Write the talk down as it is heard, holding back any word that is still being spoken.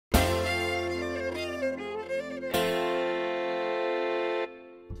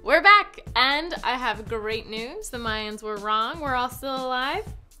We're back, and I have great news. The Mayans were wrong. We're all still alive.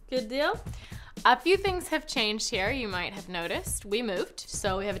 Good deal. A few things have changed here, you might have noticed. We moved,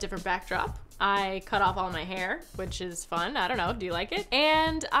 so we have a different backdrop. I cut off all my hair, which is fun. I don't know, do you like it?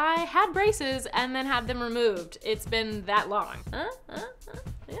 And I had braces and then had them removed. It's been that long. Yeah.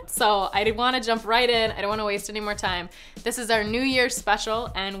 So I want to jump right in. I don't want to waste any more time. This is our New Year's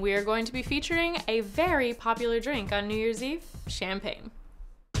special, and we are going to be featuring a very popular drink on New Year's Eve, champagne.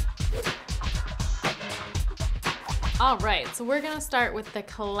 All right, so we're gonna start with the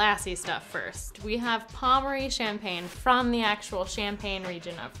classy stuff first. We have Pommery Champagne from the actual Champagne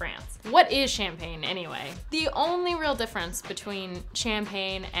region of France. What is champagne anyway? The only real difference between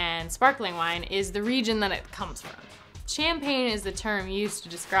champagne and sparkling wine is the region that it comes from. Champagne is the term used to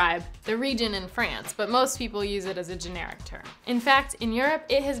describe the region in France, but most people use it as a generic term. In fact, in Europe,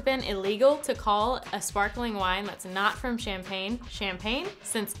 it has been illegal to call a sparkling wine that's not from Champagne, champagne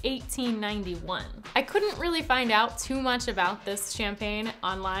since 1891. I couldn't really find out too much about this champagne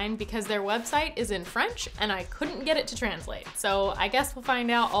online because their website is in French and I couldn't get it to translate. So I guess we'll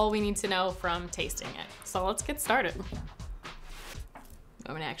find out all we need to know from tasting it. So let's get started.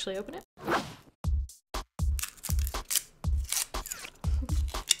 I'm gonna actually open it.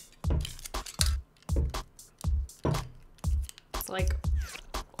 Like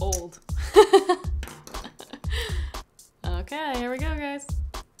old. Okay, here we go, guys.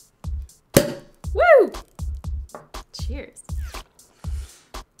 Woo! Cheers.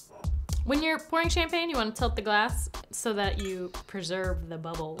 When you're pouring champagne, you want to tilt the glass so that you preserve the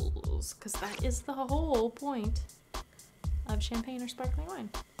bubbles, because that is the whole point of champagne or sparkling wine.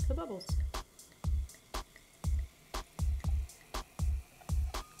 It's the bubbles.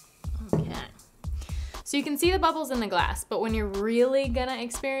 Okay. So you can see the bubbles in the glass, but when you're really gonna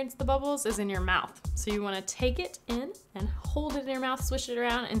experience the bubbles is in your mouth. So you wanna take it in and hold it in your mouth, swish it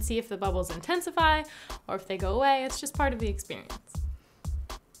around, and see if the bubbles intensify or if they go away. It's just part of the experience.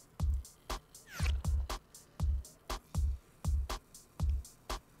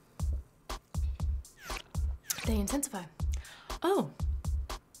 They intensify. Oh.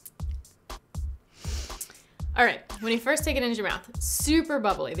 All right, when you first take it into your mouth, super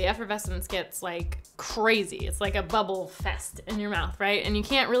bubbly. The effervescence gets like crazy. It's like a bubble fest in your mouth, right? And you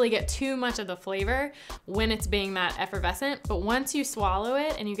can't really get too much of the flavor when it's being that effervescent, but once you swallow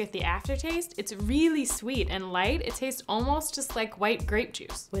it and you get the aftertaste, it's really sweet and light. It tastes almost just like white grape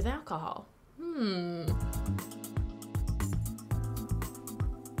juice with alcohol.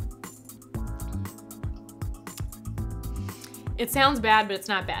 It sounds bad, but it's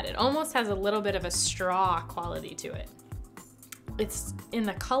not bad. It almost has a little bit of a straw quality to it. It's in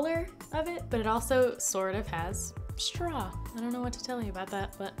the color of it, but it also sort of has straw. I don't know what to tell you about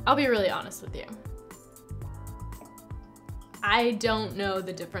that, but I'll be really honest with you. I don't know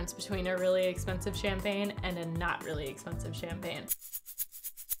the difference between a really expensive champagne and a not really expensive champagne.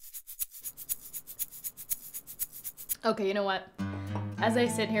 Okay, you know what? As I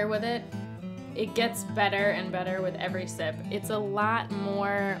sit here with it, it gets better and better with every sip. It's a lot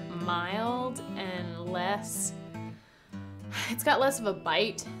more mild and less, it's got less of a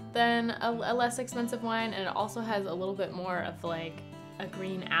bite than a less expensive wine, and it also has a little bit more of like a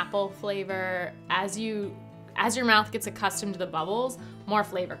green apple flavor. As your mouth gets accustomed to the bubbles, more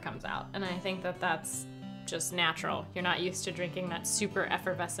flavor comes out, and I think that that's just natural. You're not used to drinking that super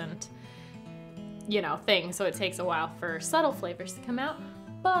effervescent, you know, thing, so it takes a while for subtle flavors to come out,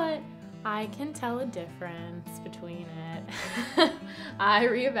 but I can tell a difference between it. I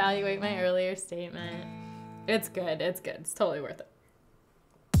reevaluate my earlier statement. It's good, it's good. It's totally worth it.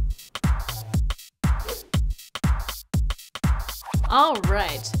 All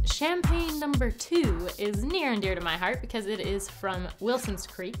right, champagne number 2 is near and dear to my heart because it is from Wilson's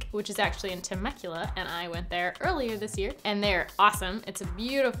Creek, which is actually in Temecula, and I went there earlier this year, and they're awesome. It's a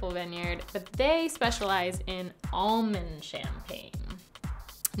beautiful vineyard, but they specialize in almond champagne.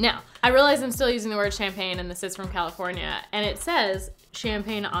 Now, I realize I'm still using the word champagne and this is from California, and it says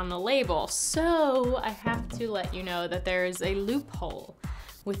champagne on the label, so I have to let you know that there is a loophole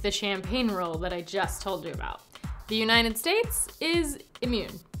with the champagne rule that I just told you about. The United States is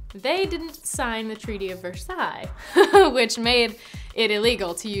immune. They didn't sign the Treaty of Versailles, which made it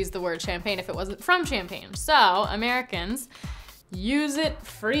illegal to use the word champagne if it wasn't from Champagne. So, Americans, use it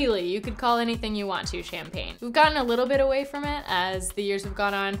freely. You could call anything you want to champagne. We've gotten a little bit away from it as the years have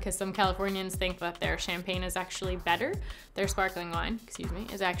gone on because some Californians think that their champagne is actually better. Their sparkling wine, excuse me,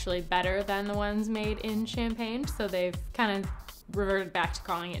 is actually better than the ones made in Champagne. So they've kind of reverted back to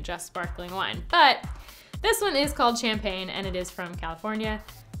calling it just sparkling wine. But this one is called Champagne and it is from California,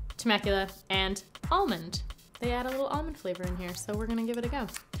 Temecula, and almond. they add a little almond flavor in here, so we're gonna give it a go.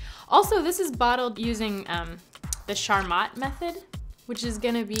 Also, this is bottled using the Charmat method, which is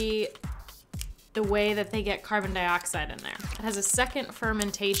gonna be the way that they get carbon dioxide in there. It has a second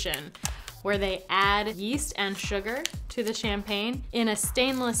fermentation where they add yeast and sugar to the champagne in a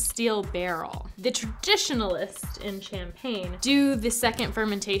stainless steel barrel. The traditionalists in champagne do the second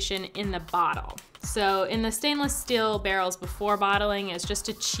fermentation in the bottle. So in the stainless steel barrels before bottling is just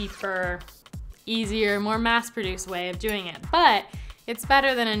a cheaper, easier, more mass-produced way of doing it. But it's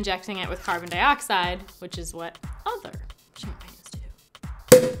better than injecting it with carbon dioxide, which is what other champagnes do.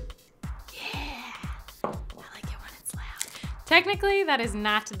 Technically, that is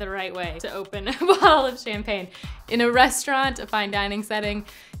not the right way to open a bottle of champagne. In a restaurant, a fine dining setting,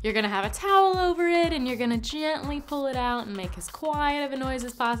 you're gonna have a towel over it and you're gonna gently pull it out and make as quiet of a noise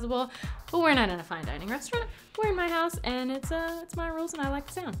as possible. But we're not in a fine dining restaurant. We're in my house and it's my rules and I like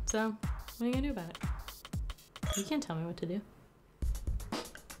the sound. So what are you gonna do about it? You can't tell me what to do.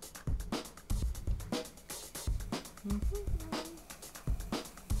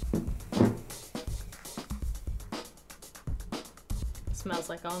 Smells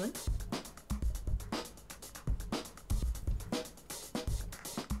like almond.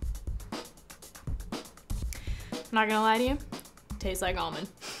 Not gonna lie to you, tastes like almond.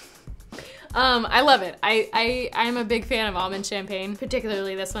 I love it. I'm a big fan of almond champagne,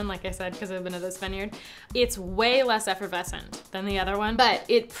 particularly this one, like I said, because I've been to this vineyard. It's way less effervescent than the other one, but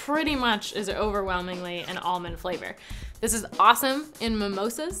it pretty much is overwhelmingly an almond flavor. This is awesome in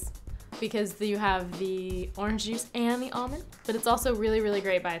mimosas, because you have the orange juice and the almond, but it's also really, really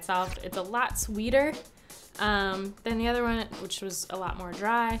great by itself. It's a lot sweeter than the other one, which was a lot more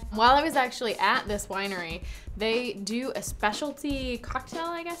dry. While I was actually at this winery, they do a specialty cocktail,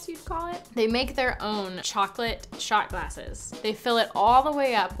 I guess you'd call it. They make their own chocolate shot glasses. They fill it all the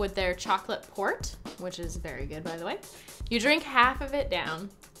way up with their chocolate port, which is very good, by the way. You drink half of it down,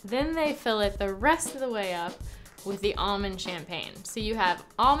 then they fill it the rest of the way up with the almond champagne. So you have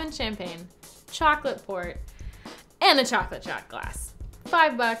almond champagne, chocolate port, and a chocolate shot glass.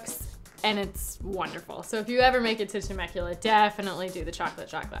 $5, and it's wonderful. So if you ever make it to Temecula, definitely do the chocolate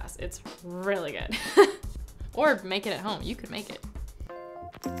shot glass. It's really good. Or make it at home, you could make it.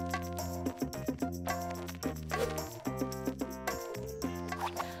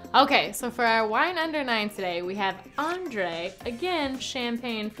 Okay, so for our wine under 9 today, we have Andre, again,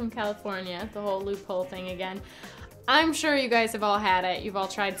 champagne from California, the whole loophole thing again. I'm sure you guys have all had it. You've all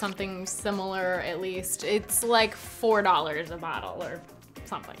tried something similar, at least. It's like $4 a bottle or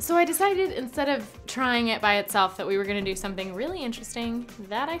something. So I decided instead of trying it by itself that we were gonna do something really interesting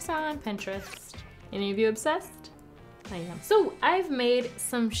that I saw on Pinterest. Any of you obsessed? I am. So I've made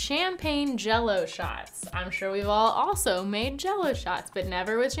some champagne jello shots. I'm sure we've all also made jello shots, but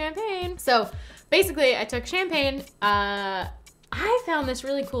never with champagne. So basically I took champagne, I found this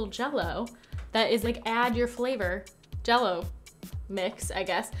really cool jello that is like add your flavor jello mix, I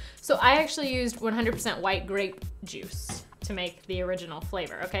guess. So I actually used 100% white grape juice to make the original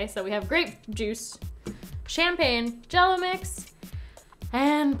flavor, okay? So we have grape juice, champagne, jello mix,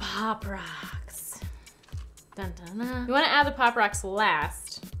 and Pop Rocks. Dun, dun, dun. You wanna add the Pop Rocks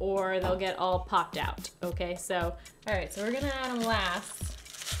last or they'll get all popped out, okay? So, all right, so we're gonna add them last.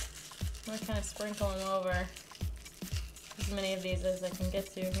 I'm gonna kind of sprinkle them over as many of these as I can get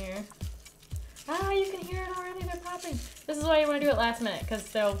to here. Ah, you can hear it already, they're popping. This is why you wanna do it last minute, because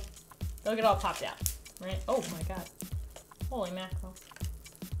they'll get all popped out, right? Oh my God, holy mackerel.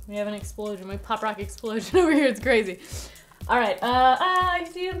 We have an explosion, my Pop Rock explosion over here, it's crazy. All right, I have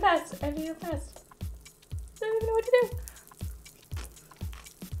to do them fast, I have to do them fast. I don't even know what to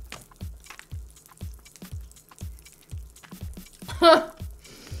do.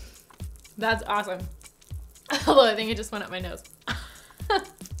 That's awesome. Although I think it just went up my nose.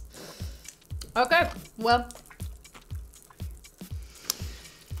 Okay, well,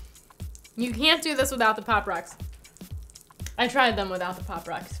 you can't do this without the Pop Rocks. I tried them without the Pop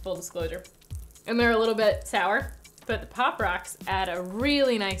Rocks, full disclosure. And they're a little bit sour, but the Pop Rocks add a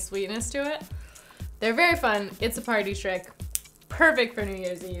really nice sweetness to it. They're very fun. It's a party trick. Perfect for New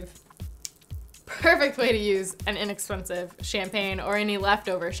Year's Eve. Perfect way to use an inexpensive champagne or any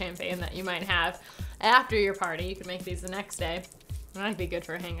leftover champagne that you might have after your party. You could make these the next day. It might be good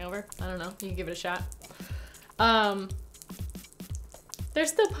for a hangover. I don't know. You can give it a shot. They're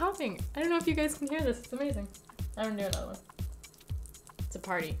still popping. I don't know if you guys can hear this. It's amazing. I'm gonna do another one. It's a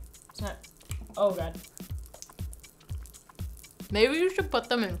party. It's not. Oh God. Maybe you should put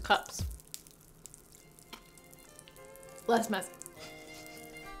them in cups. Less mess.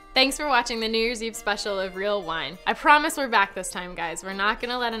 Thank Thanks for watching the New Year's Eve special of Real Wine. I promise we're back this time, guys. We're not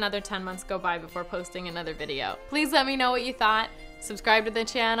gonna let another 10 months go by before posting another video. Please let me know what you thought. Subscribe to the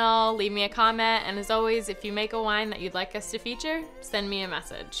channel, leave me a comment, and as always, if you make a wine that you'd like us to feature, send me a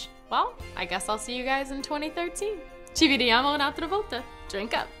message. Well, I guess I'll see you guys in 2013. Ci vediamo un'altra volta.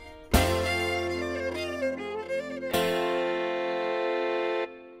 Drink up.